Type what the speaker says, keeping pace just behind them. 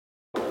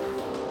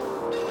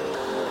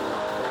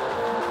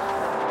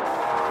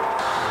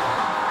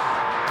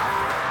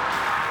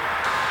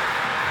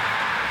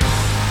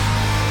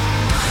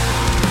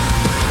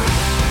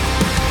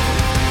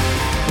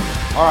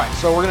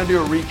So we're going to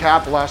do a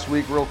recap last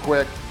week real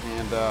quick,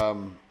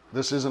 and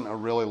this isn't a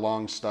really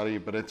long study,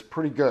 but it's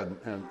pretty good.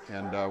 And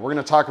we're going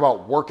to talk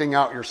about working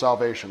out your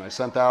salvation. I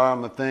sent that out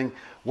on the thing.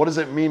 What does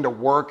it mean to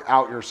work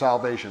out your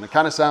salvation? It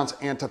kind of sounds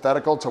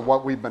antithetical to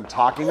what we've been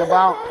talking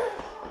about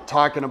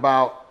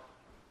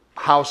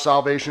how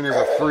salvation is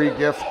a free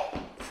gift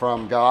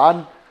from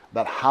God,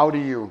 but how do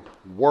you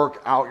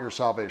work out your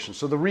salvation?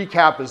 So the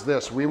recap is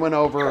this. We went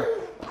over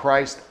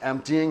Christ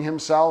emptying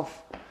himself,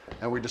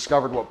 and we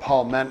discovered what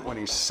Paul meant when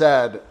he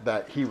said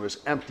that he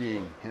was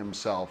emptying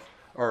himself,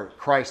 or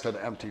Christ had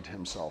emptied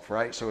himself,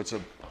 right? So it's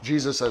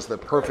Jesus as the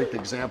perfect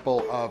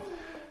example of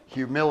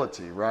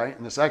humility, right?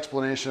 And this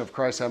explanation of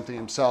Christ emptying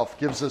himself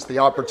gives us the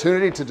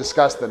opportunity to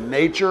discuss the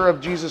nature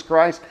of Jesus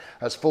Christ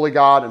as fully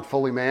God and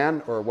fully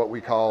man, or what we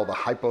call the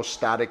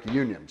hypostatic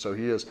union. So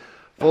he is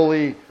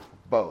fully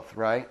both,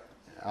 right?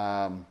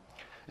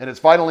 And it's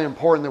vitally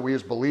important that we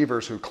as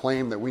believers who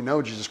claim that we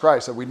know Jesus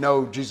Christ, that we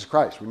know Jesus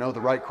Christ, we know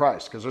the right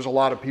Christ. Because there's a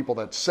lot of people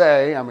that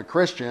say, I'm a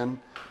Christian,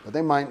 but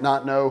they might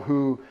not know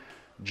who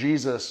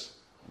Jesus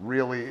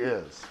really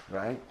is,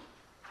 right?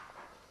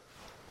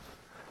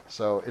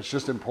 So it's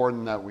just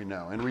important that we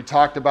know. And we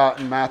talked about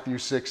in Matthew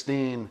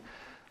 16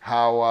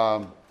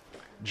 how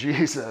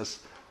Jesus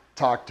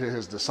talked to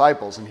his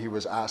disciples, and he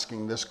was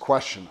asking this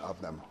question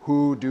of them: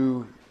 who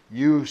do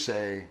you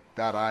say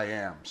that I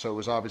am? So it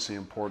was obviously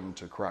important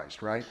to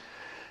Christ, right?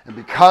 And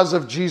because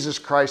of Jesus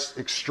Christ's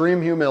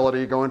extreme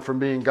humility, going from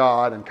being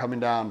God and coming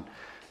down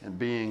and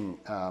being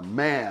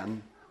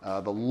man,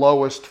 the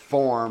lowest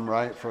form,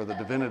 right, for the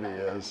divinity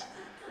is,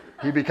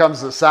 he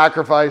becomes the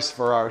sacrifice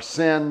for our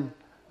sin,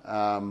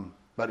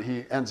 but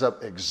he ends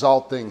up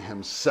exalting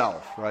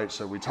himself, right?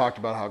 So we talked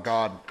about how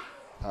God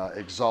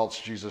exalts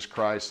Jesus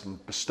Christ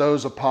and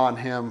bestows upon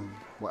him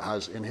what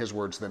has, in his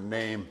words, the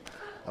name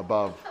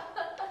above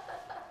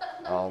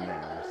all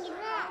names.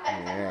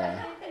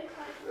 Yeah.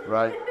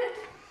 Right?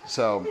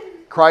 So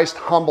Christ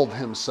humbled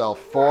himself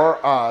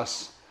for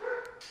us,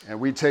 and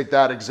we take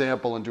that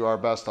example and do our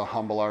best to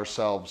humble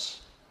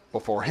ourselves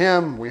before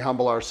him. We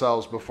humble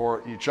ourselves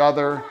before each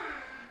other,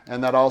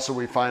 and that also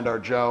we find our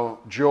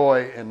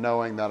joy in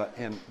knowing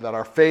that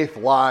our faith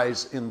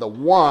lies in the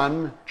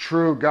one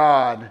true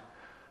God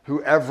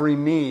who every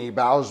knee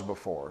bows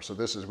before. So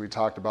we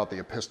talked about the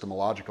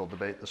epistemological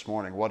debate this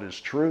morning. What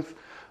is truth?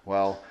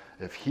 Well,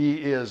 if he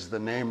is the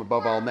name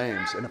above all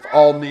names, and if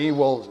all knee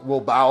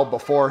will bow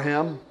before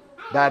him,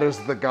 that is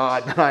the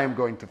God that I am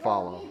going to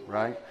follow,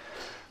 right?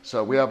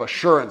 So we have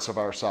assurance of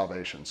our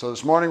salvation. So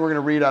this morning we're going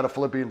to read out of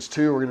Philippians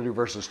 2. We're going to do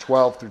verses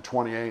 12 through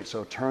 28.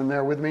 So turn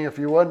there with me if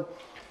you would.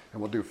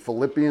 And we'll do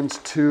Philippians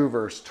 2,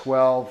 verse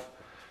 12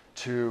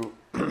 to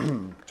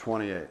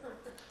 28.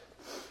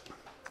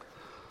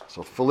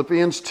 So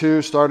Philippians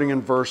 2, starting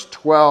in verse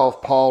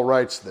 12, Paul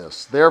writes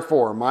this: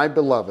 Therefore, my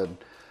beloved,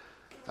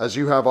 as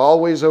you have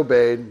always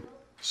obeyed,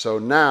 so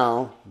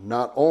now,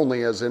 not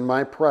only as in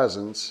my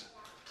presence,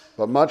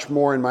 but much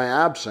more in my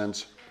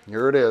absence,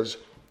 here it is,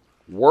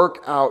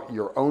 work out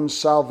your own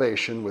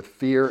salvation with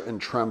fear and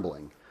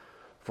trembling.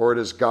 For it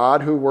is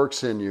God who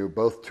works in you,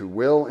 both to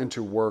will and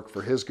to work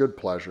for his good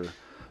pleasure.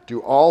 Do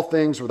all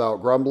things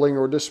without grumbling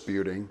or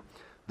disputing,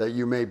 that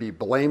you may be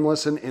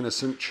blameless and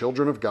innocent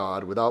children of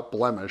God, without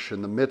blemish,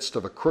 in the midst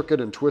of a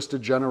crooked and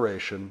twisted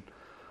generation,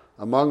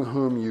 among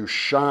whom you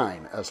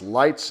shine as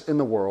lights in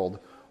the world,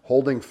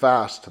 holding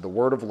fast to the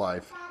word of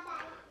life,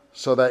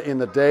 so that in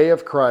the day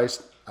of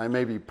Christ I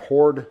may be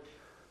proud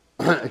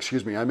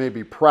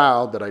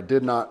that I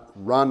did not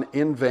run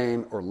in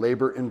vain or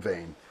labor in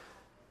vain,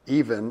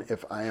 even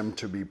if I am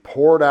to be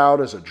poured out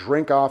as a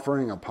drink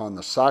offering upon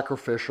the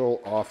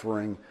sacrificial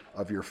offering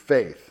of your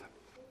faith.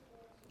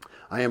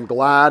 I am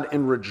glad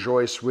and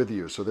rejoice with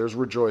you. So there's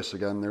rejoice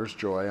again, there's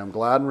joy. I'm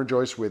glad and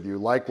rejoice with you.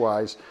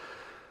 Likewise,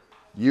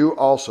 you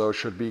also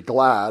should be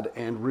glad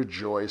and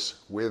rejoice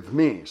with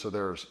me. So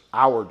there's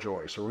our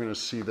joy. So we're going to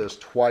see this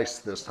twice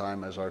this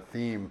time, as our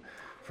theme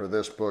for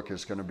this book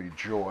is going to be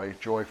joy,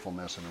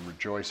 joyfulness, and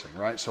rejoicing,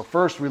 right? So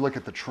first we look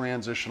at the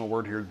transitional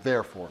word here,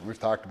 therefore. We've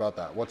talked about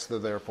that. What's the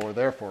therefore?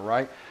 Therefore,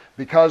 right?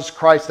 Because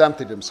Christ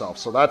emptied himself.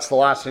 So that's the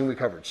last thing we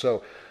covered.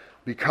 So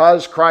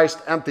because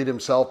Christ emptied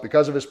himself,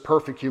 because of his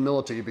perfect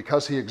humility,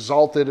 because he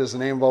exalted his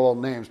name above all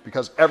names,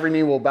 because every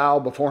knee will bow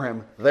before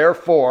him,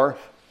 therefore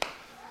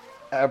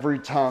every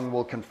tongue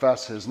will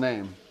confess his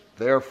name.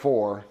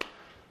 Therefore,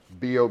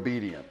 be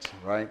obedient,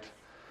 right?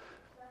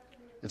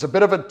 It's a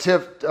bit of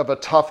a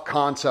tough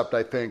concept,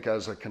 I think,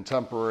 as a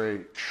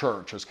contemporary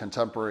church, as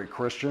contemporary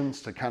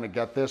Christians, to kind of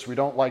get this. We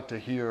don't like to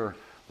hear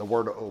the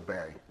word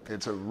obey.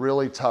 It's a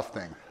really tough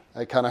thing.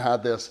 I kind of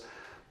had this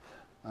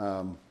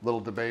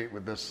little debate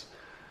with this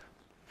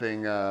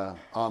thing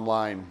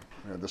online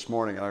this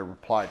morning, and I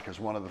replied, because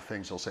one of the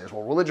things they'll say is,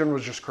 well, religion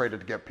was just created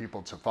to get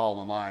people to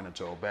fall in line and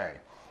to obey.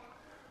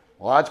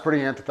 Well, that's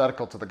pretty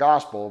antithetical to the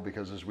gospel,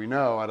 because as we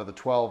know, out of the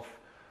 12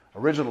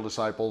 original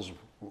disciples,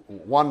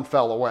 one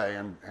fell away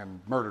and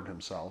murdered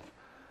himself.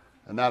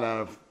 And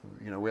that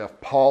we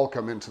have Paul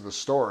come into the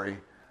story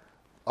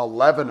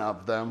 11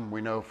 of them,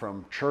 we know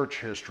from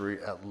church history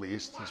at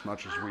least, as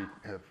much as we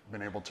have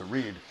been able to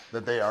read,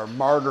 that they are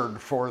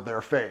martyred for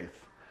their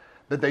faith,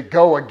 that they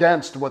go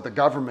against what the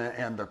government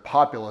and the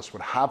populace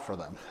would have for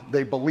them.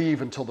 They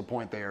believe until the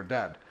point they are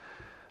dead.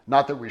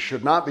 Not that we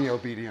should not be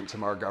obedient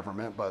to our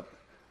government, but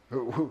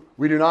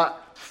we do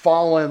not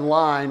fall in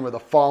line with a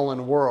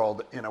fallen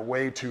world in a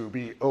way to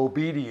be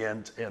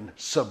obedient and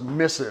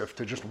submissive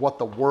to just what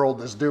the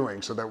world is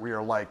doing, so that we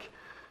are like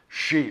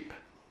sheep.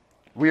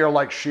 We are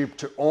like sheep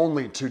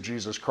only to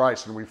Jesus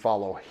Christ, and we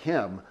follow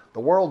him.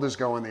 The world is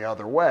going the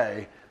other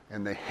way,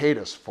 and they hate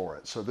us for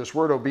it. So this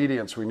word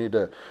obedience we need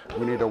to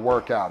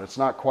work out. It's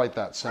not quite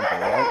that simple,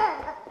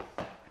 right?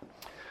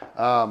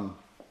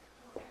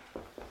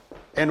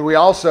 And we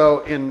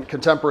also, in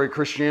contemporary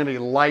Christianity,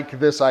 like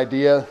this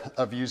idea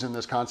of using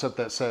this concept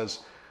that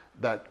says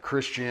that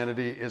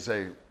Christianity is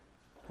a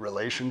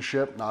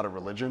relationship, not a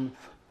religion.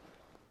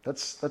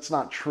 That's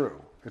not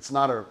true. It's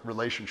not a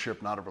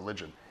relationship, not a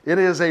religion. It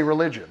is a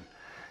religion.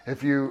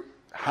 If you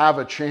have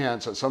a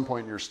chance at some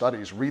point in your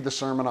studies, read the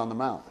Sermon on the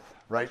Mount,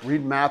 right?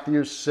 Read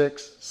Matthew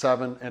 6,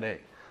 7, and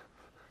 8.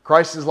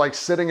 Christ is like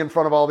sitting in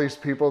front of all these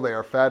people. They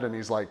are fed, and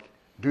he's like,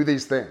 do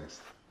these things.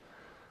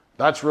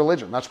 That's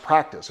religion. That's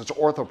practice. It's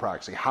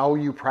orthopraxy, how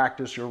you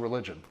practice your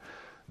religion.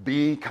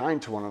 Be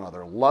kind to one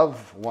another.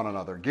 Love one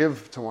another.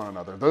 Give to one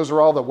another. Those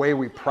are all the way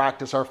we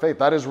practice our faith.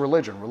 That is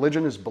religion.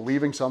 Religion is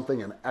believing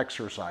something and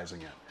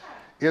exercising it.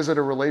 Is it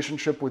a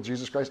relationship with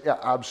Jesus Christ? Yeah,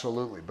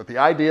 absolutely. But the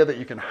idea that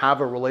you can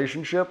have a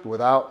relationship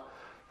without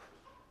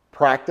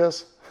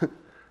practice,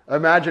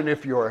 imagine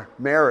if your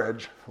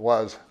marriage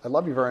was, I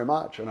love you very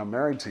much and I'm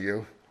married to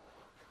you,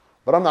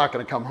 but I'm not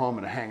going to come home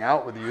and hang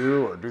out with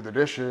you or do the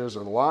dishes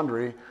or the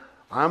laundry.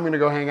 I'm going to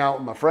go hang out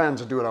with my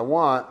friends and do what I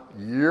want.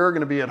 You're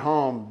going to be at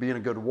home being a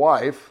good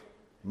wife,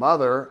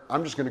 mother.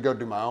 I'm just going to go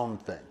do my own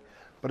thing.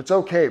 But it's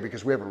okay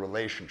because we have a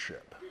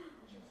relationship.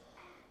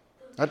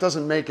 That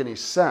doesn't make any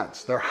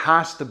sense. There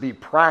has to be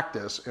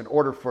practice in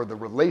order for the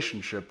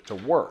relationship to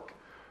work,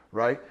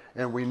 right?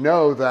 And we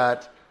know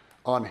that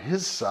on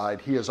his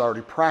side, he has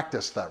already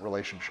practiced that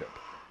relationship.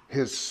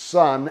 His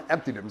son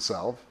emptied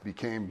himself,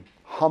 became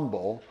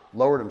humble,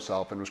 lowered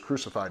himself, and was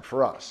crucified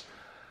for us.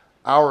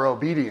 Our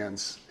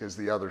obedience is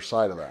the other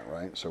side of that,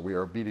 right? So we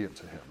are obedient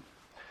to him.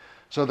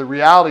 So the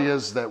reality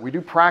is that we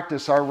do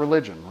practice our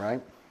religion,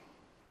 right?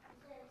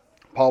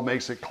 Paul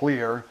makes it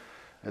clear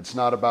it's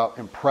not about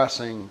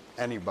impressing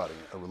anybody,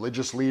 a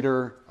religious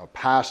leader, a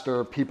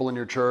pastor, people in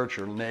your church,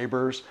 your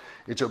neighbors.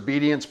 It's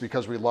obedience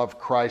because we love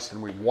Christ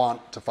and we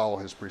want to follow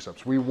his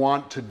precepts. We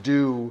want to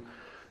do,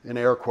 in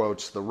air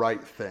quotes, the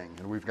right thing.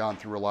 And we've gone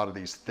through a lot of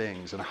these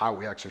things and how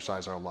we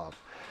exercise our love.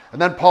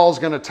 And then Paul's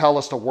going to tell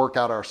us to work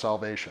out our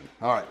salvation.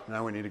 All right,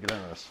 now we need to get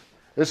into this.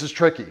 This is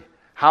tricky.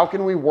 How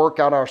can we work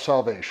out our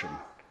salvation?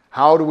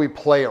 How do we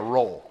play a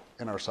role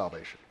in our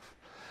salvation?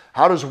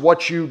 How does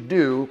what you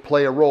do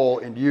play a role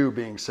in you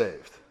being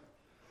saved?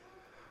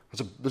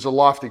 There's a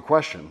lofty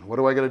question. What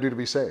do I got to do to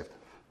be saved?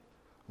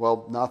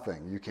 Well,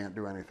 nothing. You can't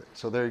do anything.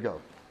 So there you go.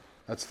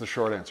 That's the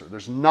short answer.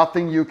 There's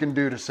nothing you can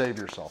do to save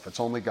yourself. It's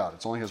only God.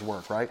 It's only his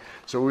work, right?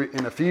 So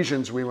in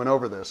Ephesians, we went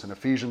over this. In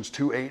Ephesians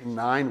 2, 8, and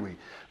 9, we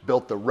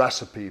built the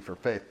recipe for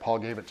faith. Paul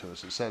gave it to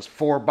us. It says,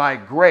 "For by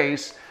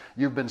grace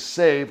you've been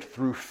saved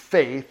through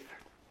faith,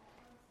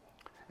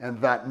 and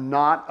that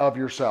not of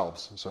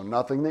yourselves." So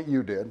nothing that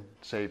you did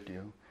saved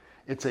you.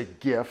 It's a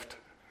gift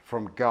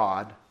from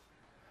God,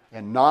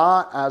 and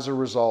not as a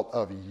result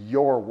of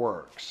your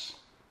works,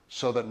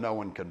 so that no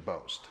one can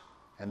boast.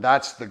 And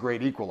that's the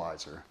great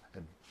equalizer.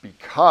 And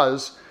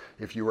because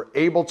if you were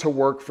able to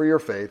work for your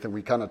faith, and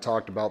we kind of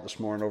talked about this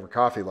morning over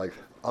coffee, like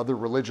other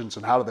religions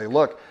and how do they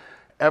look,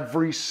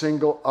 every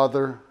single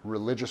other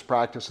religious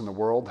practice in the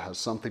world has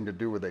something to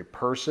do with a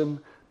person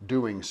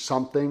doing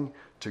something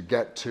to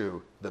get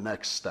to the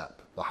next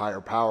step, the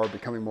higher power,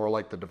 becoming more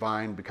like the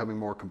divine, becoming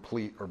more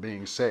complete, or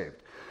being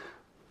saved.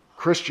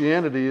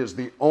 Christianity is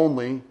the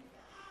only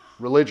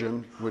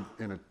religion,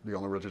 the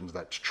only religion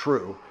that's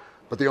true,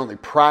 but the only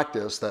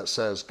practice that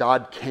says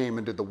God came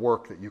and did the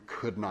work that you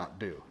could not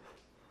do.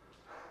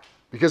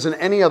 Because in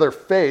any other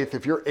faith,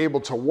 if you're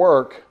able to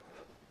work,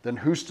 then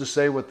who's to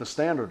say what the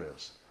standard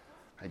is?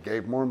 I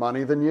gave more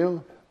money than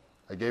you.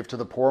 I gave to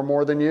the poor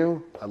more than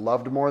you. I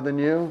loved more than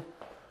you.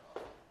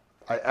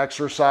 I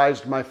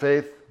exercised my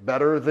faith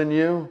better than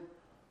you.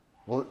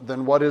 Well,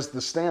 then what is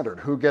the standard?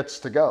 Who gets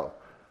to go?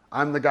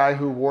 I'm the guy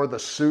who wore the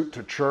suit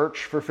to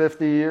church for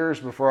 50 years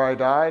before I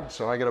died,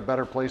 so I get a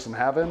better place in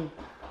heaven.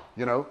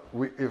 You know,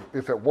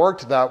 if it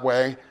worked that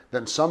way,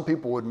 then some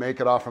people would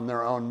make it off from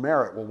their own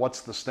merit. Well,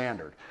 what's the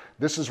standard?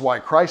 This is why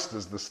Christ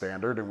is the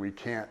standard, and we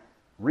can't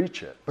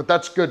reach it. But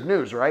that's good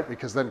news, right?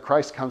 Because then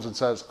Christ comes and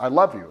says, I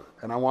love you,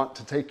 and I want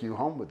to take you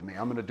home with me.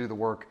 I'm going to do the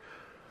work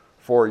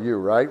for you,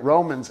 right?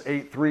 Romans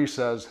 8:3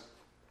 says,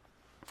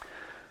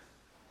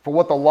 "For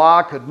what the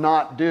law could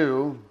not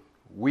do,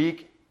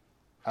 weak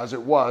as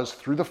it was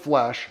through the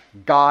flesh,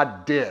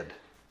 God did,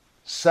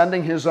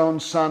 sending his own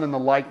Son in the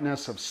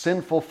likeness of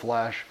sinful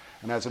flesh,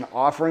 and as an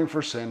offering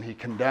for sin, he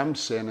condemned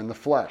sin in the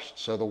flesh."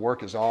 So the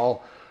work is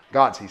all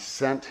God's. He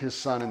sent his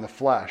Son in the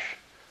flesh.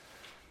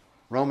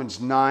 Romans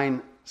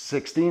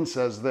 9:16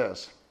 says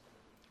this,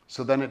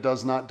 so then it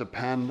does not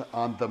depend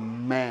on the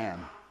man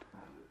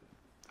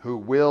who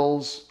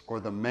wills or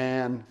the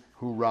man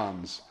who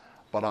runs,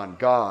 but on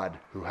God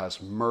who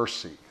has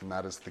mercy. And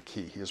that is the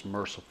key. He is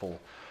merciful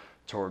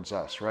towards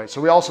us, right?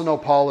 So we also know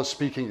Paul is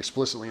speaking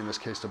explicitly in this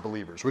case to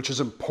believers, which is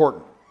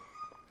important.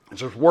 It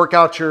says, work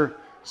out your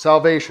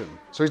salvation.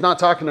 So he's not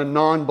talking to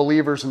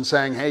non-believers and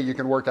saying, hey, you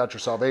can work out your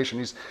salvation.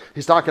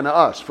 He's talking to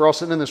us. If we're all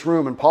sitting in this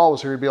room and Paul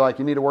was here, he'd be like,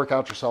 you need to work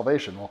out your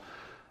salvation. Well,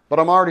 but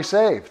I'm already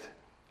saved.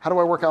 How do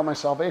I work out my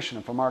salvation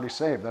if I'm already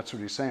saved? That's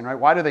what he's saying, right?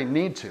 Why do they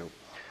need to?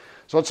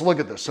 So let's look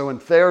at this. So in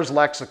Thayer's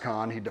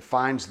lexicon, he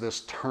defines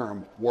this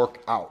term,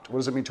 work out. What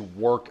does it mean to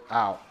work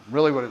out?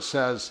 Really what it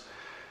says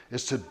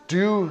is to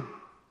do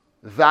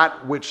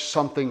that which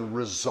something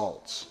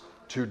results.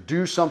 To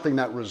do something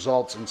that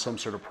results in some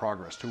sort of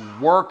progress. To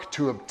work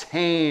to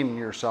obtain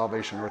your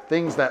salvation, or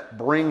things that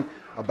bring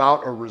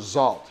about a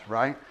result,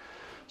 right?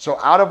 So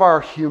out of our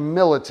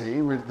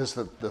humility, this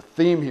is the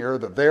theme here,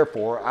 the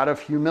therefore, out of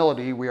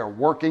humility, we are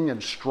working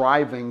and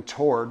striving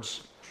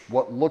towards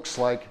what looks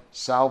like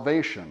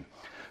salvation.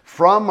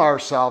 From our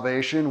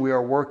salvation, we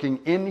are working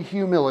in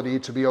humility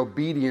to be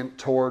obedient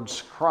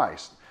towards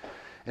Christ.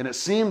 And it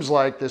seems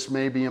like this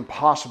may be an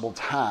impossible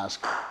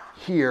task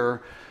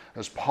here,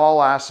 as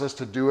Paul asks us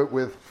to do it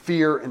with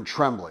fear and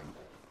trembling.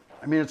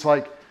 I mean, it's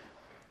like,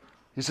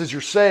 he says,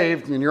 you're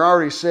saved and you're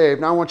already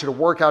saved. Now I want you to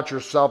work out your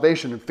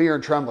salvation in fear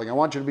and trembling. I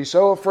want you to be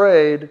so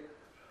afraid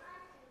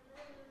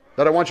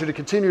that I want you to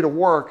continue to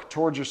work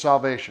towards your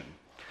salvation.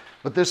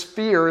 But this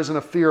fear isn't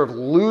a fear of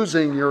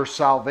losing your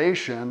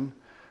salvation,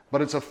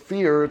 but it's a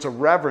fear, it's a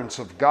reverence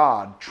of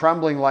God,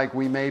 trembling like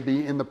we may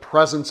be in the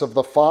presence of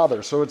the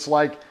Father. So it's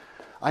like,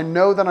 I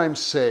know that I'm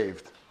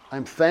saved.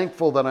 I'm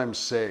thankful that I'm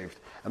saved.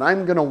 And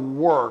I'm going to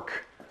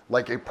work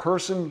like a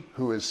person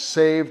who is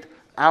saved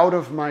out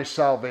of my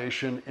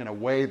salvation in a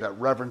way that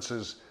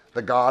reverences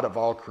the God of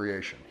all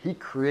creation. He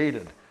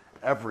created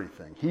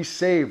everything. He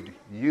saved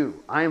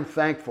you. I am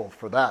thankful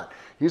for that.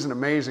 He's an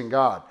amazing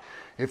God.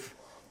 If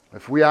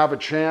we have a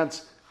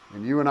chance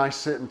and you and I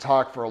sit and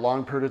talk for a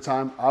long period of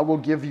time, I will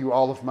give you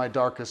all of my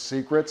darkest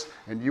secrets,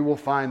 and you will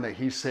find that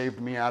he saved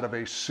me out of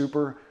a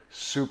super,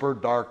 super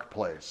dark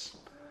place.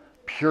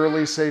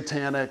 Purely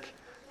satanic,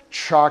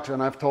 shocked,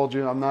 and I've told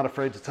you, I'm not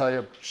afraid to tell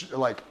you,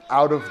 like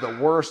out of the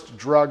worst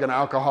drug and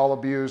alcohol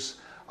abuse,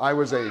 I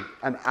was an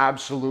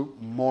absolute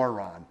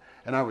moron,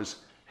 and I was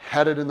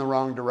headed in the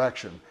wrong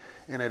direction.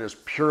 And it is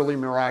purely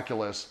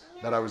miraculous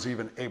that I was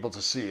even able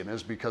to see, and it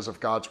is because of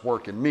God's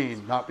work in me,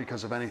 not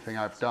because of anything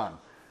I've done.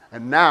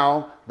 And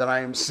now that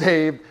I am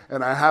saved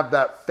and I have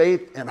that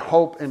faith and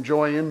hope and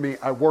joy in me,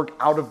 I work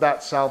out of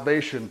that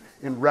salvation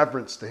in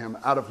reverence to him,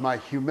 out of my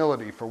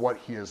humility for what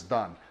he has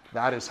done.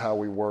 That is how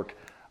we work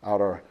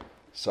out our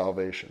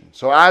salvation.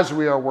 So as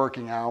we are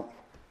working out,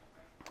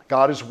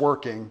 God is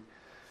working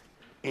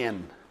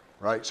in,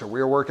 right? So we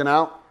are working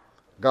out,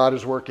 God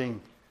is working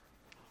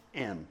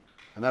in.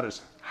 And that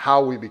is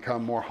how we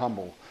become more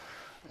humble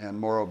and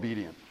more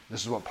obedient.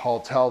 This is what Paul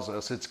tells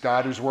us. It's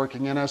God who's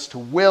working in us to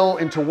will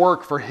and to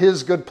work for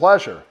his good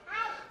pleasure.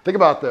 Think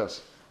about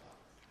this.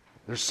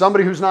 There's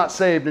somebody who's not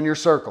saved in your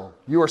circle.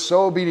 You are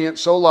so obedient,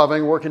 so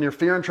loving, working your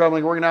fear and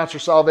trembling, working out your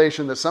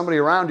salvation, that somebody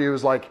around you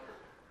is like,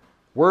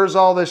 where's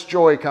all this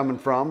joy coming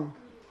from?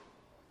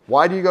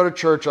 Why do you go to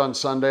church on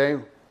Sunday?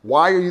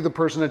 Why are you the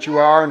person that you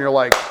are? And you're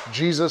like,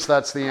 Jesus,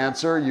 that's the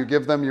answer. You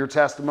give them your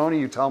testimony.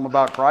 You tell them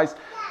about Christ.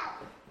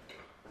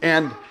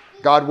 And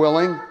God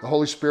willing, the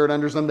Holy Spirit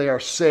enters them. They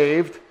are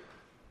saved.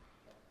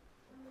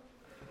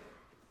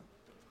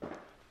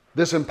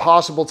 This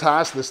impossible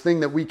task, this thing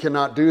that we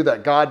cannot do,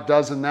 that God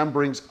does in them,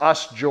 brings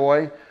us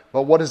joy.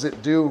 But what does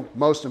it do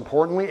most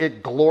importantly?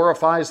 It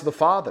glorifies the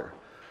Father.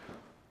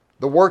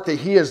 The work that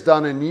he has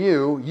done in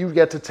you, you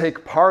get to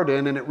take part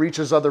in, and it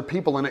reaches other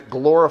people, and it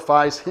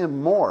glorifies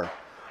him more.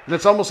 And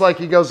it's almost like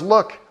he goes,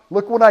 look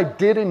what I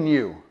did in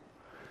you.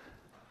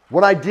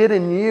 What I did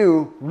in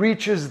you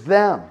reaches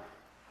them.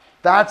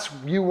 That's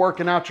you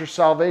working out your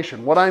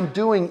salvation. What I'm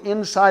doing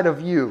inside of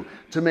you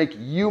to make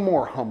you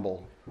more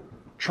humble,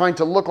 trying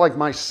to look like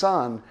my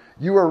son,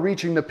 you are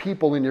reaching the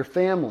people in your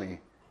family.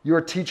 You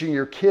are teaching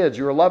your kids.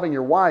 You are loving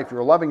your wife. You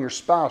are loving your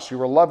spouse.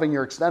 You are loving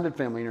your extended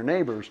family and your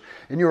neighbors.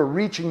 And you are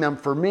reaching them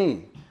for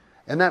me.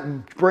 And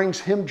that brings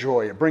him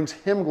joy. It brings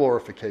him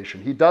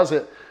glorification. He does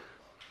it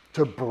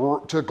to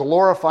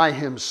glorify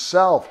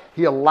himself.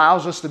 He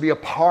allows us to be a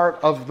part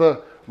of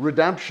the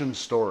redemption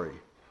story,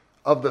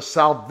 of the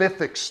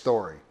salvific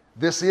story.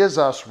 This is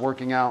us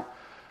working out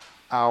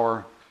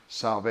our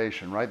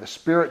salvation, right? The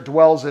Spirit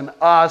dwells in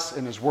us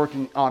and is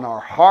working on our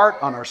heart,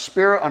 on our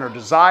spirit, on our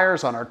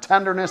desires, on our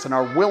tenderness, and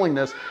our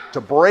willingness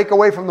to break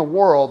away from the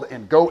world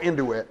and go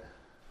into it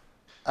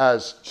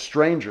as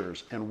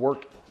strangers and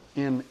work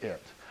in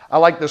it. I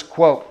like this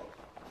quote.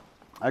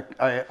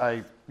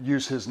 I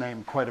use his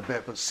name quite a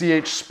bit, but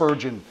C.H.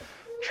 Spurgeon,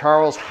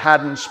 Charles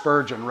Haddon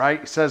Spurgeon, right?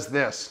 He says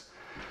this: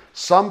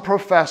 some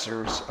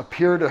professors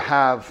appear to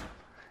have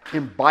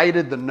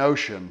imbibed the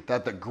notion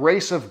that the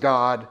grace of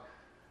God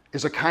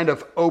is a kind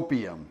of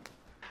opium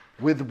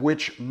with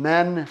which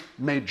men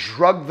may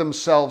drug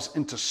themselves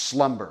into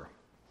slumber.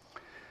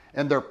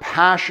 And their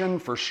passion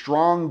for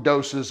strong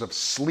doses of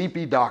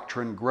sleepy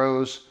doctrine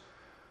grows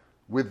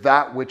with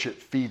that which it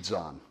feeds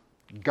on.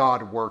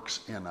 God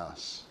works in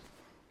us.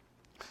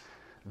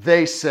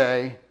 They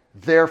say,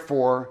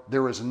 therefore,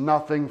 there is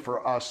nothing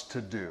for us to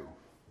do.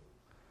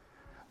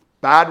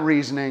 Bad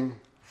reasoning,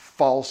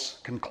 false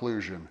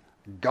conclusion.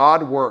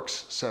 God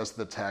works, says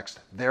the text.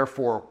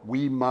 Therefore,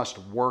 we must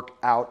work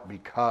out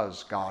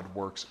because God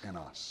works in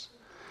us.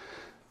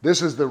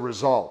 This is the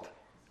result.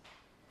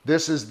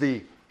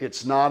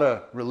 It's not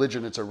a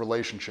religion, it's a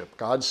relationship.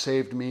 God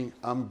saved me,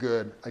 I'm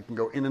good. I can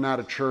go in and out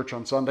of church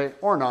on Sunday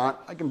or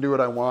not. I can do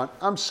what I want.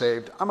 I'm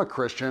saved. I'm a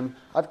Christian.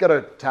 I've got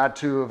a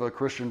tattoo of a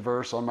Christian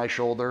verse on my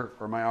shoulder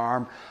or my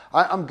arm.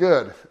 I'm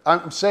good.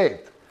 I'm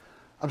saved.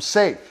 I'm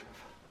safe.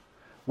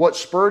 What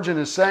Spurgeon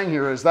is saying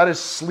here is that is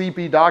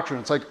sleepy doctrine.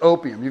 It's like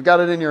opium. You've got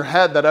it in your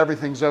head that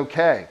everything's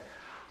okay.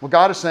 Well,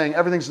 God is saying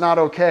everything's not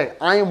okay.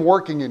 I am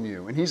working in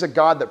you, and He's a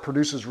God that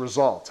produces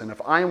results. And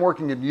if I am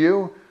working in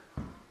you,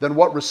 then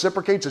what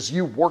reciprocates is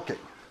you working.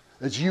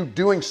 It's you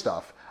doing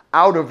stuff.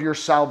 Out of your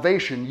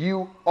salvation,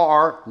 you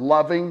are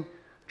loving,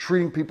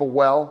 treating people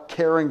well,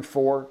 caring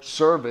for,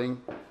 serving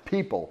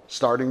people,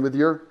 starting with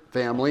your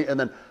family and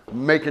then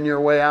making your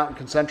way out in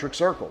concentric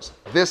circles.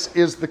 This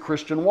is the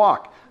Christian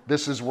walk.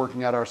 This is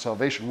working out our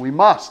salvation. We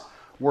must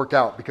work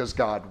out because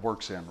God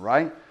works in,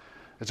 right?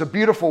 It's a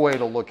beautiful way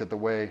to look at the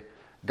way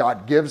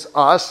God gives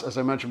us, as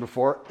I mentioned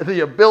before,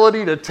 the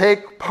ability to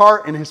take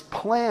part in His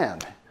plan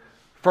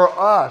for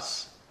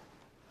us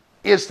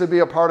is to be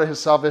a part of His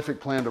salvific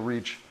plan to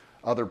reach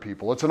other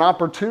people. It's an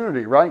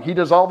opportunity, right? He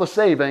does all the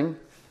saving,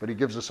 but He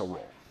gives us a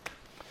role.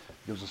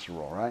 He gives us a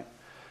role, right?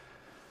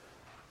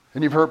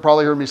 And you've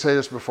probably heard me say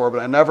this before, but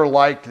I never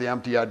liked the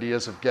empty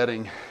ideas of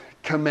getting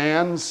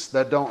commands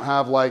that don't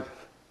have like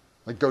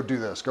go do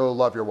this, go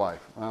love your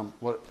wife.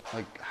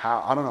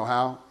 How? I don't know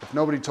how. If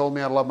nobody told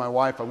me how to love my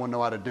wife, I wouldn't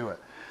know how to do it.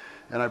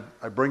 And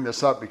I bring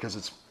this up because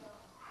it's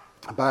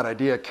a bad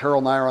idea. Carol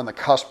and I are on the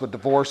cusp of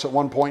divorce at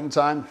one point in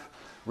time.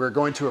 We were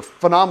going to a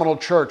phenomenal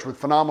church with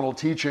phenomenal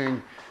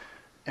teaching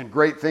and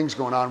great things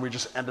going on. We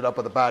just ended up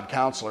with a bad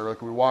counselor.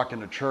 Like we walk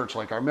into church,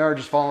 like our marriage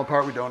is falling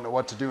apart. We don't know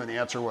what to do. And the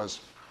answer was,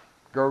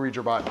 go read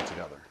your Bible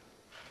together.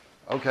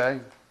 Okay.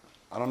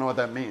 I don't know what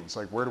that means.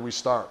 Like, where do we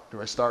start?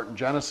 Do I start in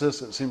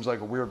Genesis? It seems like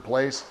a weird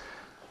place.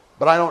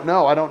 But I don't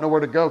know. I don't know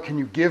where to go. Can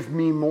you give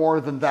me more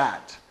than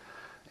that?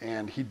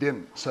 And he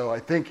didn't. So I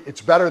think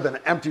it's better than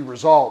empty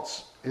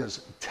results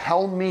is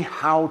tell me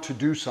how to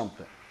do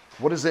something.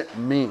 What does it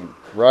mean,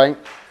 right?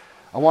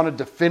 I want a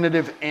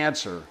definitive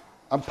answer.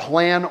 I'm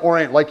plan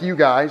oriented, like you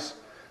guys,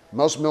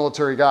 most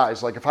military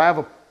guys. Like if I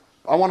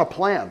want a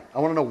plan. I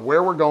want to know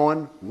where we're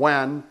going,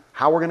 when,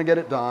 how we're going to get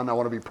it done. I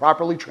want to be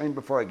properly trained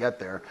before I get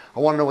there. I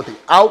want to know what the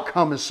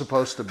outcome is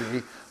supposed to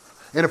be.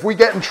 And if we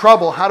get in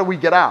trouble, how do we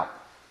get out?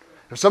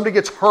 If somebody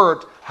gets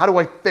hurt, how do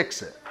I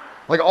fix it?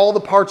 Like all the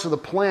parts of the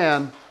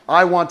plan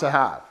I want to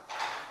have.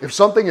 If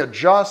something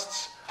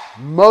adjusts,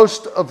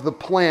 most of the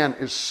plan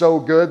is so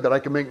good that I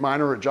can make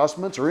minor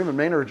adjustments or even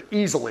minor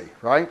easily,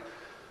 right?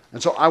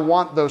 And so I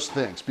want those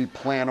things, be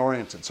plan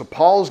oriented. So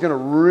Paul is going to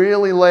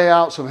really lay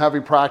out some heavy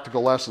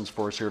practical lessons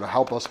for us here to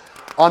help us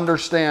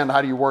understand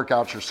how do you work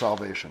out your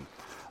salvation.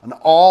 And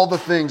all the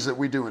things that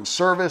we do in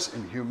service,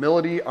 in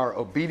humility, our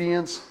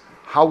obedience,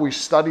 how we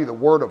study the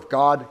Word of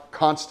God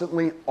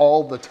constantly,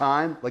 all the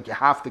time, like you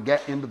have to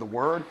get into the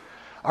Word.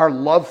 Our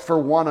love for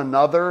one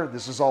another,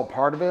 this is all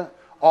part of it.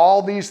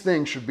 All these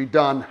things should be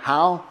done,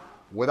 how?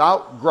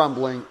 Without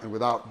grumbling and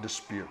without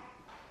dispute.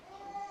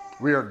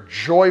 We are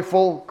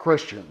joyful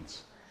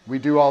Christians. We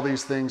do all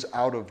these things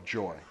out of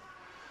joy.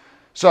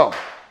 So,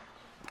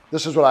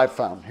 this is what I've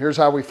found. Here's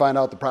how we find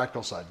out the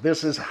practical side.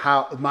 This is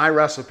how my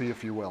recipe,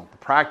 if you will, the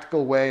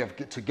practical way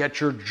to get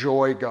your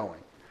joy going.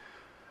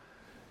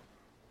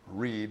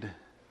 Read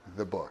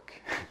the book.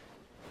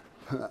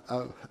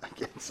 I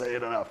can't say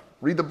it enough.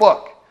 Read the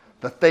book,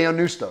 the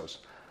Theopneustos.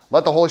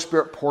 Let the Holy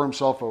Spirit pour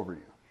Himself over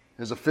you.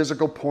 There's a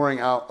physical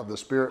pouring out of the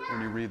Spirit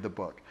when you read the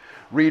book.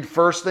 Read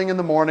first thing in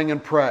the morning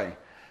and pray.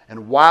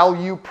 And while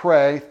you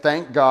pray,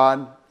 thank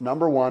God,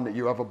 number one, that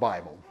you have a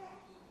Bible.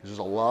 There's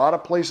a lot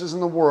of places in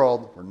the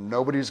world where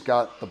nobody's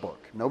got the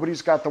book.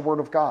 Nobody's got the Word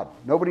of God.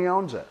 Nobody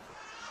owns it.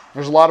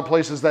 There's a lot of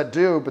places that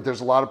do, but there's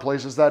a lot of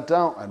places that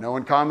don't. I know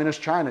in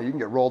communist China, you can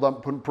get rolled up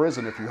and put in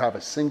prison if you have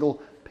a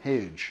single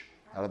page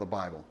out of the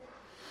Bible.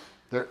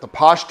 The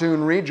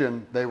Pashtun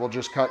region, they will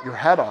just cut your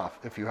head off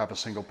if you have a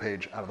single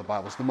page out of the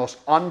Bible. It's the most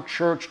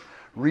unchurched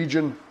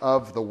region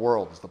of the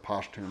world, is the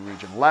Pashtun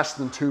region. Less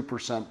than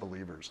 2%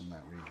 believers in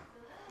that region.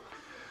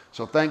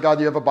 So thank God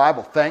you have a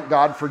Bible. Thank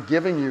God for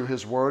giving you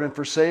His Word and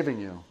for saving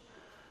you.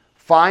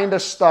 Find a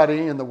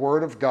study in the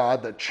Word of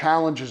God that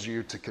challenges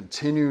you to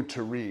continue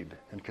to read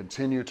and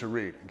continue to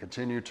read and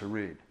continue to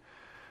read.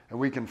 And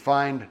we can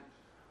find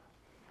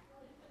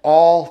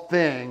all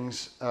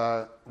things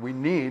we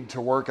need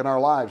to work in our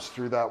lives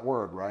through that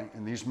word, right?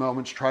 In these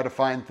moments, try to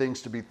find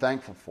things to be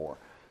thankful for.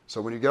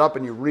 So when you get up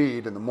and you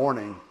read in the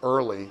morning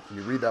early, and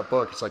you read that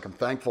book, it's like, I'm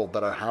thankful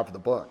that I have the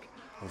book.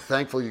 I'm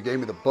thankful you gave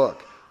me the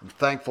book. I'm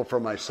thankful for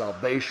my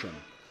salvation.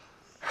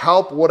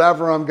 Help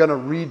whatever I'm going to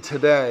read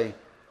today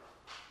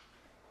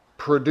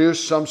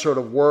produce some sort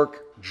of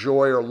work,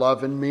 joy, or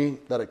love in me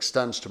that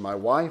extends to my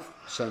wife,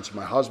 extends to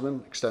my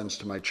husband, extends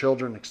to my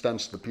children,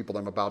 extends to the people that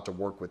I'm about to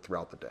work with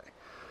throughout the day.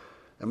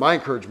 And my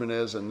encouragement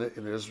is, and it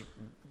is,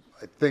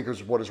 I think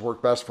is what has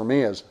worked best for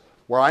me, is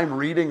where I'm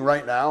reading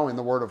right now in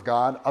the Word of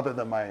God, other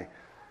than my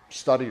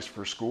studies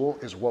for school,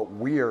 is what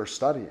we are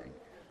studying.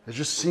 It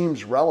just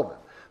seems relevant.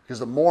 Because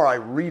the more I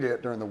read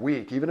it during the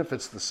week, even if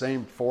it's the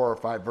same 4 or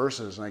 5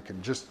 verses, and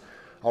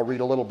I'll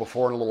read a little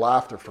before and a little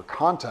after for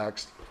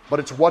context, but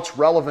it's what's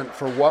relevant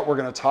for what we're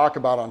going to talk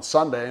about on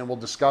Sunday, and we'll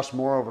discuss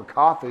more over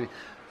coffee.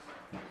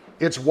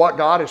 It's what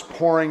God is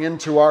pouring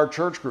into our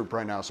church group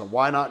right now. So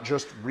why not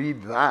just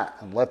read that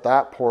and let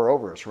that pour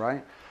over us,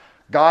 right?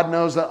 God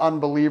knows that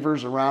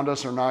unbelievers around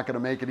us are not going to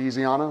make it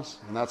easy on us,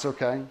 and that's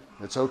okay.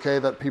 It's okay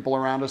that people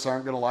around us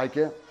aren't going to like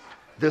it.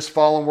 This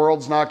fallen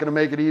world's not going to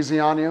make it easy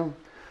on you.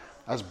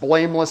 As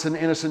blameless and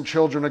innocent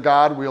children of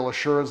God, we'll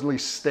assuredly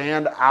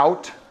stand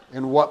out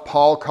in what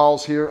Paul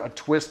calls here a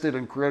twisted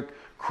and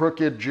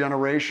crooked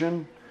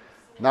generation.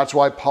 And that's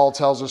why Paul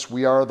tells us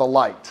we are the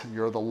light.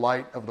 You're the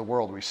light of the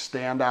world. We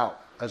stand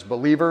out. As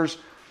believers,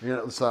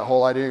 it's that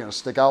whole idea, you're going to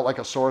stick out like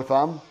a sore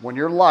thumb. When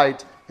you're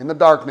light in the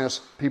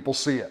darkness, people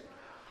see it.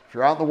 If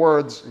you're out in the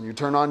woods and you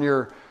turn on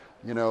your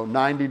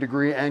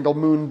 90-degree angle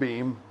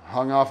moonbeam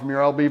hung off from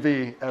your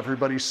LBV,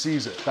 everybody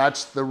sees it.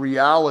 That's the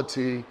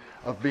reality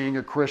of being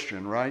a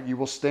Christian, right? You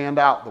will stand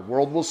out. The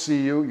world will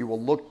see you. You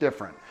will look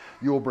different.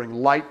 You will bring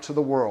light to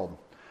the world.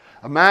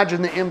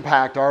 Imagine the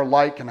impact our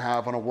light can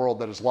have on a world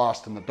that is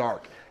lost in the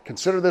dark.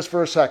 Consider this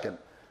for a second.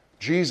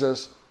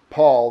 Jesus,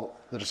 Paul,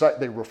 the disciples,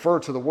 they refer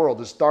to the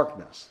world as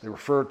darkness. They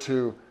refer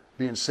to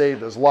being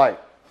saved as light.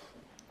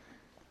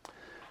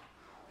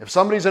 If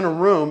somebody's in a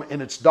room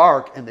and it's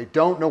dark and they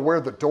don't know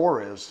where the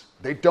door is,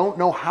 they don't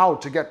know how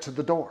to get to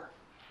the door.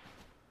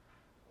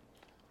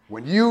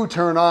 When you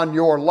turn on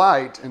your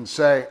light and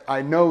say,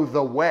 I know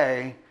the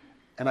way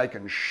and I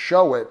can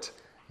show it,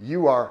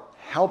 you are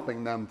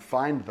helping them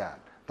find that.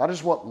 That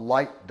is what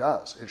light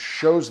does. It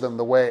shows them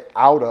the way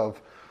out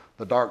of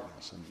the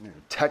darkness. And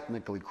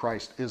technically,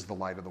 Christ is the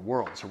light of the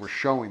world, so we're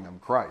showing them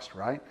Christ,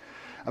 right?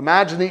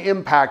 Imagine the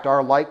impact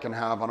our light can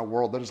have on a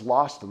world that is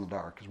lost in the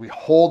dark. As we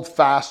hold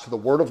fast to the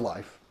word of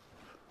life,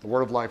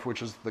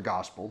 which is the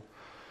gospel,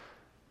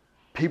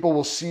 people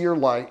will see your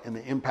light, and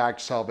the impact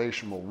of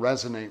salvation will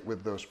resonate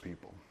with those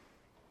people.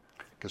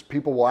 Because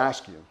people will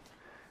ask you,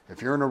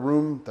 if you're in a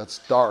room that's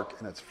dark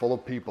and it's full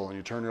of people and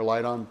you turn your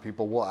light on,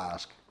 people will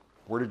ask,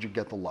 where did you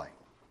get the light?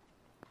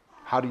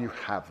 How do you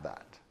have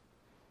that?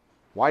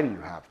 Why do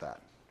you have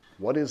that?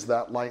 What is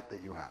that light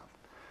that you have?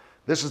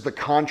 This is the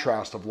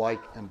contrast of light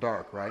and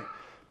dark, right?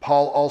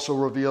 Paul also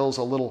reveals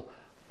a little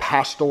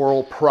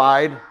pastoral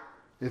pride,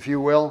 if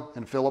you will,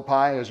 in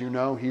Philippi. As you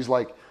know, he's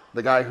like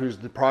the guy who's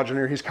the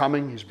progenitor. He's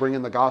coming. He's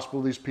bringing the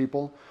gospel to these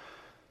people.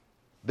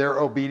 Their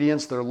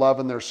obedience, their love,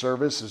 and their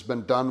service has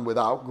been done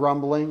without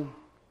grumbling.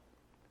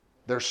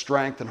 Their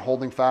strength in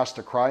holding fast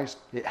to Christ,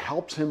 it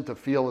helps him to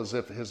feel as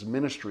if his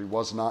ministry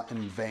was not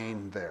in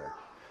vain there.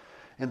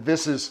 And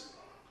this is,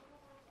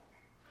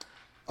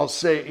 I'll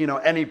say,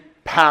 any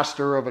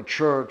pastor of a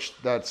church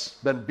that's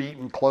been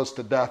beaten close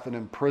to death and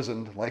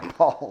imprisoned, like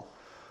Paul,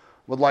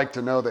 would like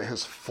to know that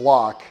his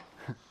flock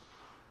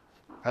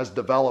has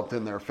developed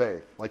in their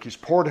faith. Like he's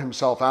poured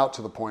himself out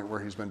to the point where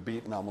he's been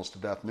beaten almost to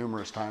death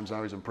numerous times.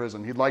 Now he's in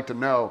prison. He'd like to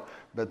know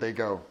that they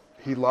go,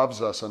 he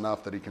loves us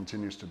enough that he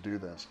continues to do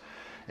this.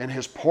 And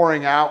his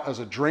pouring out as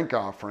a drink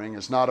offering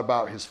is not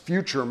about his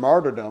future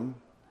martyrdom,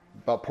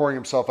 about pouring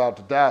himself out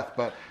to death,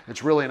 but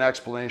it's really an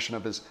explanation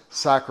of his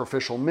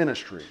sacrificial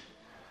ministry,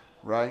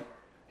 right?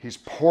 He's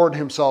poured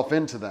himself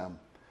into them,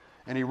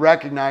 and he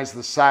recognized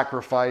the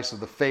sacrifice of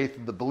the faith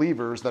of the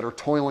believers that are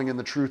toiling in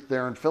the truth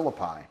there in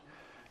Philippi.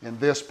 In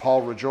this,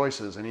 Paul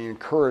rejoices, and he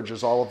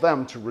encourages all of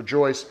them to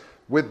rejoice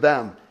with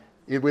them,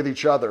 with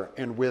each other,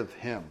 and with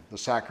him. The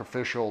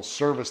sacrificial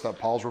service that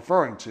Paul's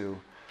referring to,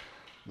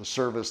 the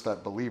service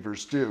that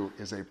believers do,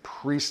 is a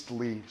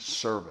priestly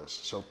service.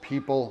 So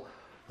people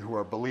who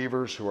are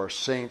believers, who are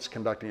saints,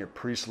 conducting a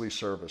priestly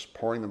service,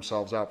 pouring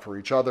themselves out for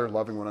each other,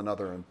 loving one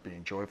another, and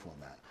being joyful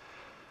in that.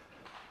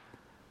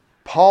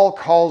 Paul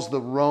calls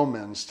the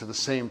Romans to the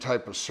same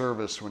type of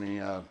service when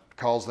he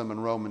calls them in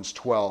Romans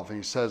 12. And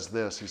he says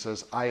this, he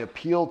says, I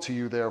appeal to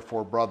you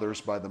therefore, brothers,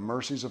 by the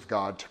mercies of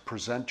God, to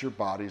present your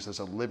bodies as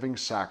a living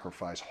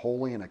sacrifice,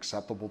 holy and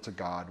acceptable to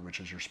God, which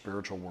is your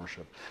spiritual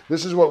worship.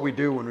 This is what we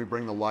do when we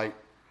bring the light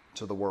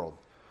to the world.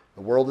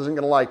 The world isn't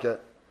going to like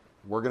it.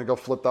 We're going to go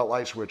flip that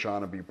light switch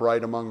on and be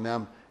bright among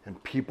them,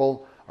 and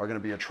people are going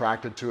to be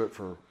attracted to it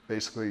for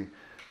basically,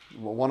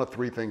 one of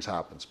three things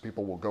happens.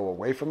 People will go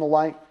away from the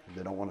light.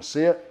 They don't want to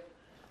see it.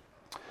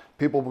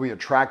 People will be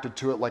attracted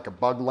to it like a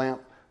bug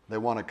lamp. they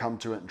want to come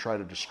to it and try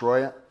to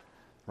destroy it,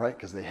 right?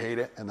 Because they hate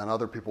it. And then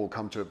other people will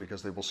come to it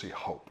because they will see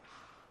hope.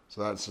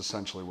 So that's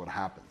essentially what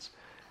happens.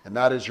 And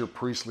that is your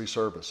priestly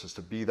service, is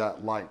to be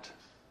that light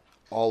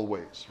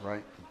always,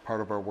 right?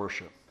 Part of our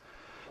worship.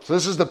 So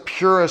this is the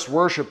purest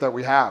worship that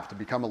we have, to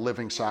become a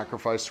living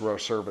sacrifice through our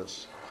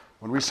service.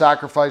 When we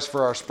sacrifice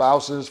for our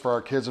spouses, for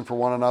our kids, and for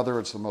one another,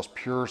 it's the most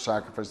pure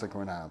sacrifice that we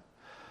can have.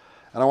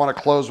 And I want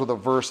to close with a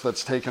verse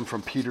that's taken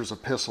from Peter's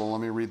epistle.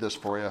 Let me read this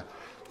for you.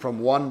 From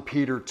 1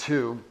 Peter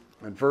 2,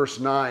 in verse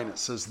 9, it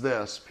says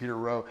this. Peter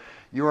wrote,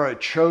 "You are a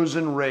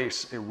chosen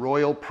race, a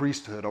royal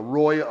priesthood,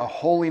 a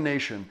holy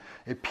nation,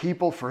 a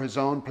people for his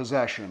own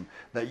possession,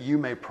 that you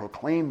may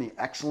proclaim the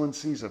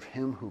excellencies of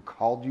him who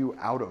called you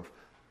out of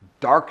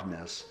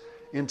darkness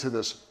into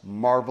this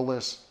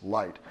marvelous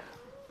light."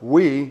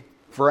 We,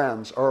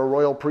 friends, are a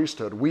royal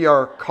priesthood. We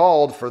are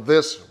called for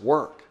this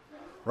work,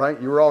 right?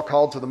 You were all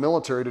called to the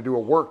military to do a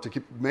work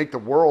to make the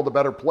world a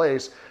better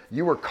place.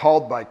 You were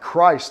called by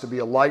Christ to be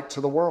a light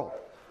to the world,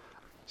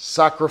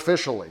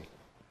 sacrificially,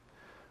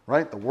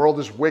 right? The world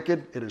is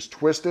wicked, it is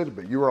twisted,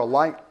 but you are a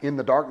light in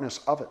the darkness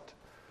of it.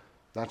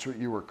 That's what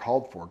you were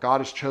called for.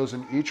 God has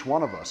chosen each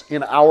one of us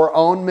in our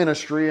own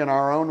ministry, in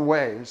our own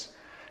ways.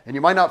 And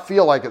you might not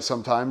feel like it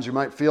sometimes. You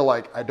might feel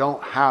like, I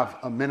don't have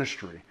a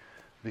ministry,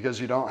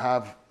 because you don't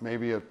have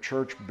maybe a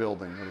church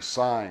building or a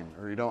sign,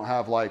 or you don't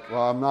have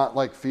I'm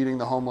not feeding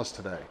the homeless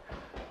today.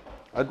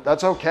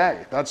 That's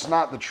okay. That's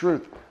not the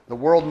truth. The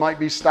world might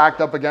be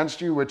stacked up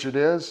against you, which it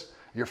is.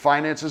 Your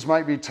finances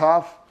might be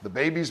tough. The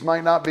babies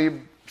might not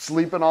be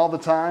sleeping all the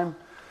time.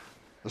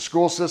 The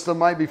school system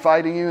might be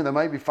fighting you. They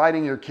might be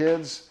fighting your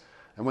kids.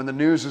 And when the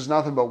news is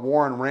nothing but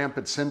war and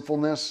rampant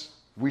sinfulness,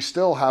 we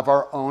still have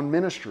our own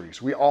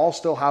ministries. We all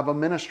still have a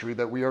ministry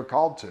that we are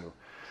called to.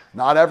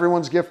 Not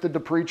everyone's gifted to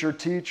preach or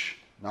teach.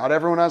 Not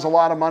everyone has a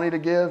lot of money to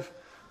give.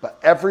 But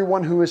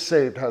everyone who is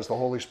saved has the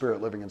Holy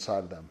Spirit living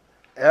inside of them.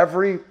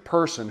 Every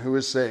person who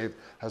is saved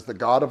has the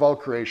God of all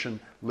creation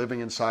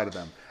living inside of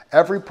them.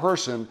 Every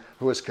person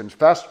who has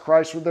confessed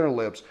Christ with their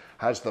lips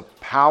has the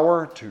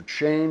power to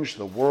change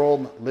the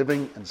world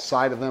living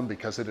inside of them,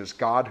 because it is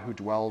God who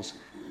dwells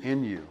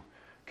in you.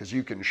 Because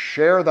you can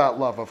share that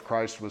love of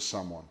Christ with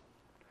someone.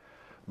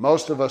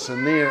 Most of us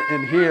in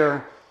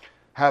here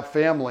have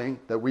family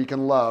that we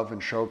can love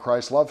and show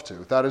Christ's love to.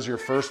 That is your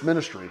first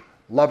ministry.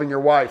 Loving your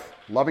wife,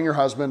 loving your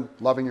husband,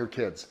 loving your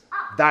kids.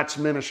 That's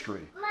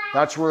ministry.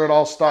 That's where it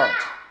all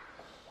starts.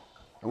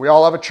 And we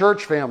all have a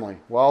church family.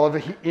 We all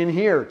have in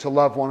here to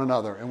love one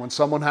another. And when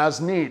someone has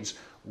needs,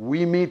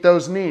 we meet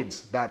those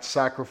needs. That's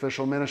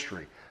sacrificial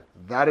ministry.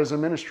 That is a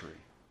ministry.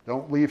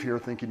 Don't leave here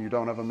thinking you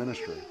don't have a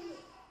ministry.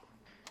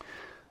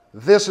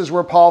 This is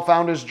where Paul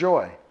found his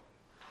joy.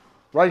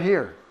 Right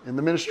here in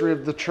the ministry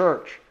of the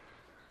church.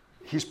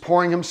 He's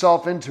pouring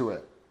himself into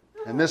it.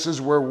 And this is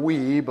where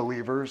we,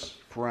 believers,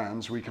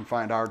 friends, we can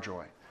find our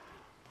joy.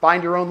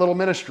 Find your own little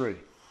ministry.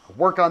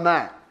 Work on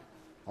that.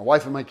 My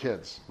wife and my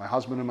kids, my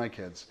husband and my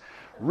kids.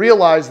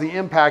 Realize the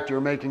impact you're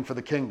making for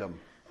the kingdom.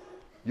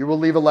 You will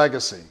leave a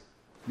legacy.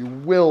 You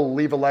will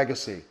leave a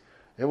legacy.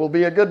 It will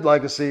be a good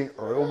legacy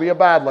or it will be a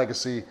bad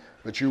legacy,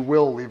 but you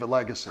will leave a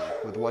legacy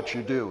with what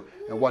you do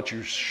and what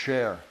you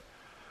share.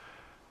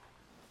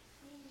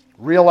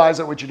 Realize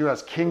that what you do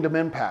has kingdom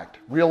impact.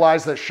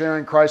 Realize that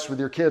sharing Christ with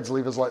your kids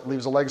leaves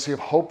a legacy of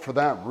hope for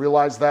them.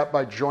 Realize that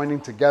by joining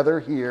together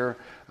here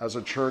as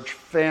a church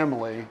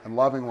family and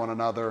loving one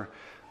another,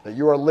 that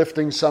you are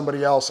lifting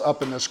somebody else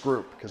up in this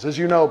group. Because as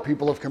you know,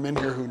 people have come in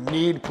here who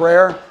need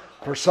prayer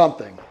for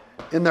something.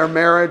 In their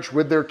marriage,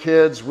 with their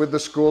kids, with the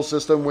school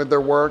system, with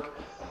their work,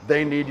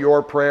 they need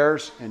your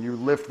prayers, and you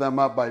lift them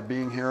up by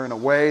being here in a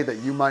way that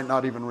you might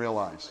not even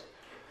realize.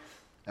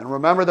 And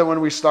remember that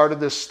when we started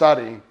this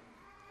study,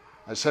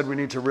 I said we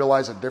need to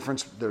realize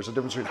there's a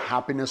difference between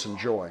happiness and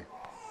joy.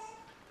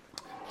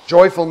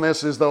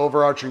 Joyfulness is the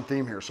overarching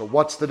theme here. So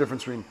what's the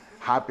difference between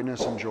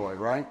happiness and joy,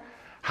 right?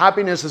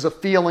 Happiness is a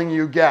feeling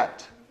you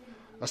get,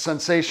 a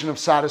sensation of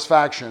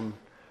satisfaction,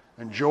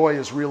 and joy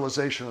is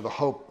realization of the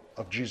hope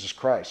of Jesus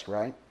Christ,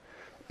 right?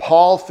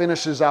 Paul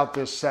finishes out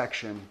this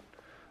section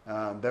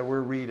that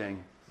we're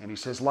reading, and he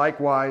says,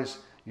 likewise,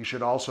 you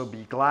should also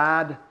be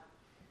glad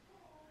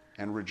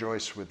and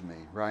rejoice with me,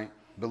 right?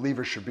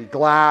 Believers should be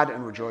glad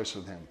and rejoice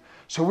with him.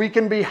 So we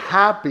can be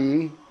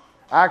happy,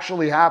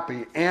 actually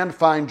happy, and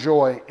find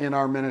joy in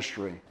our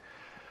ministry.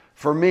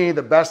 For me,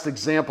 the best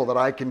example that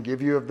I can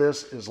give you of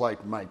this is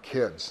like my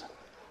kids.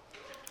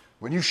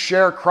 When you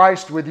share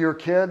Christ with your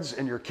kids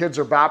and your kids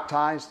are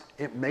baptized,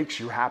 it makes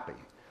you happy.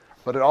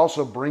 But it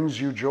also brings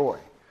you joy.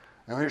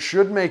 And it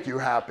should make you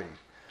happy.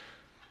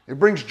 It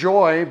brings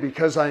joy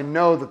because I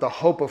know that the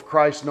hope of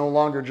Christ no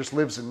longer just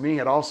lives in me,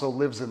 it also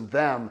lives in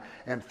them.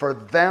 And for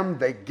them,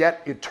 they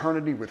get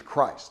eternity with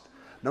Christ.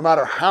 No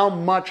matter how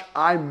much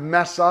I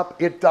mess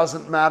up, it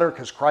doesn't matter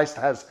because Christ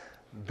has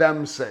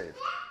them saved.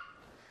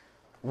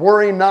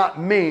 Worry not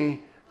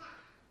me.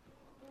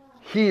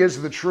 He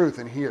is the truth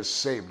and he has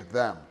saved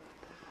them.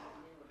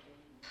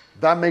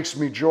 That makes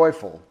me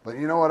joyful. But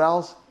you know what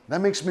else?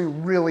 That makes me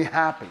really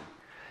happy.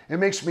 It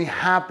makes me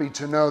happy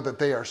to know that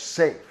they are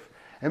safe.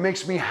 It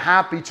makes me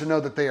happy to know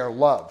that they are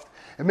loved.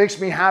 It makes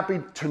me happy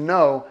to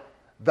know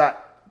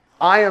that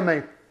I am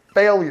a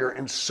failure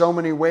in so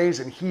many ways,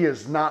 and he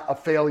is not a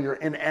failure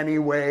in any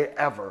way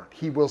ever.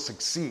 He will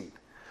succeed.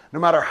 No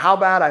matter how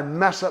bad I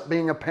mess up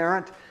being a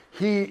parent,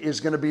 he is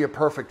going to be a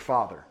perfect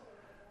father.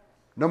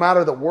 No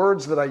matter the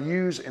words that I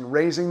use in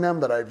raising them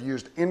that I've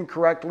used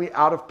incorrectly,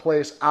 out of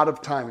place, out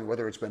of timing,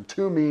 whether it's been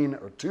too mean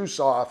or too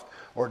soft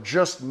or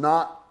just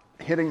not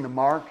hitting the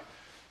mark,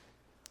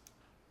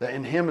 that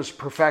in him is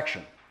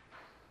perfection.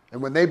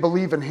 And when they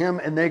believe in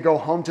him and they go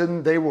home to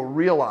him, they will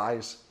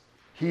realize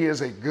he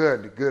is a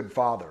good, good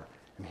father.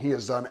 And he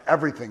has done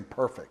everything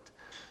perfect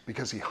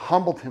because he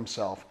humbled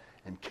himself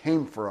and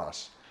came for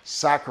us,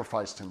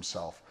 sacrificed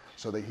himself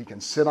so that he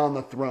can sit on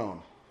the throne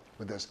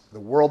with this, the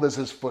world as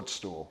his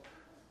footstool,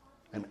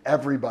 and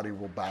everybody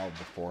will bow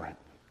before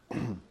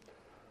him.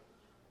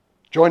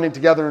 Joining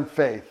together in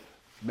faith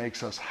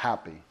makes us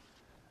happy.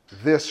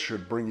 This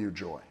should bring you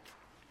joy.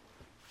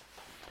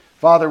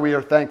 Father, we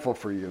are thankful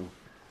for you.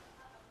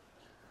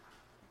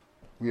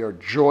 We are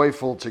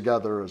joyful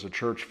together as a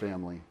church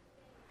family.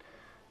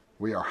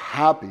 We are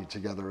happy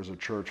together as a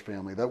church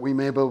family that we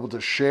may be able to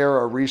share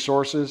our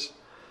resources,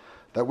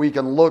 that we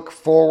can look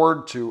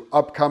forward to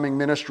upcoming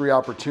ministry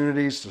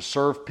opportunities to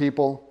serve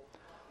people,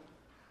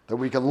 that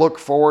we can look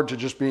forward to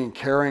just being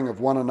caring of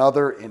one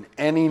another in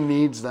any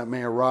needs that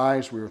may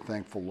arise. We are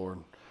thankful, Lord.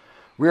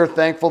 We are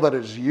thankful that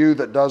it is you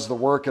that does the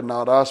work and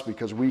not us,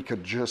 because we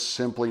could just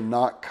simply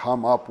not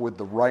come up with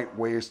the right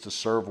ways to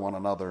serve one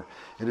another.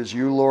 It is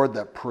you, Lord,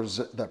 that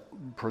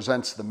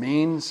presents the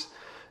means.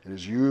 It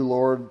is you,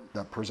 Lord,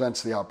 that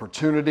presents the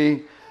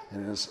opportunity.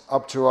 And it is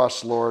up to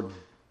us, Lord,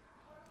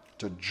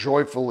 to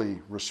joyfully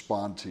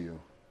respond to you.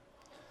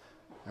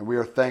 And we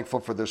are thankful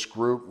for this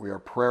group. We are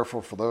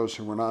prayerful for those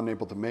who were not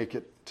able to make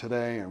it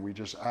today. And we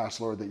just ask,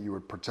 Lord, that you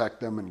would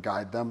protect them and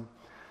guide them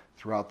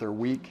throughout their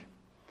week.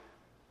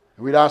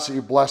 And we'd ask that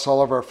you bless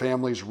all of our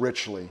families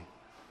richly.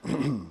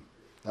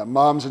 That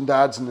moms and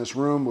dads in this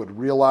room would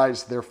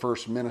realize their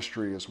first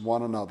ministry is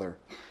one another.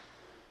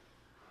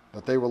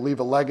 That they will leave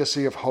a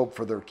legacy of hope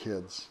for their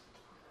kids.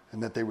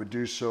 And that they would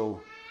do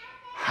so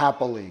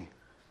happily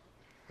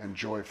and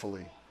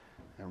joyfully.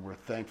 And we're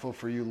thankful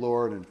for you,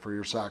 Lord, and for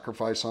your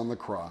sacrifice on the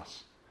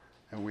cross.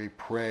 And we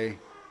pray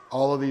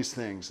all of these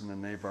things in the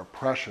name of our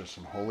precious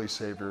and holy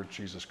Savior,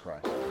 Jesus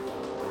Christ.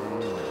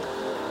 Amen.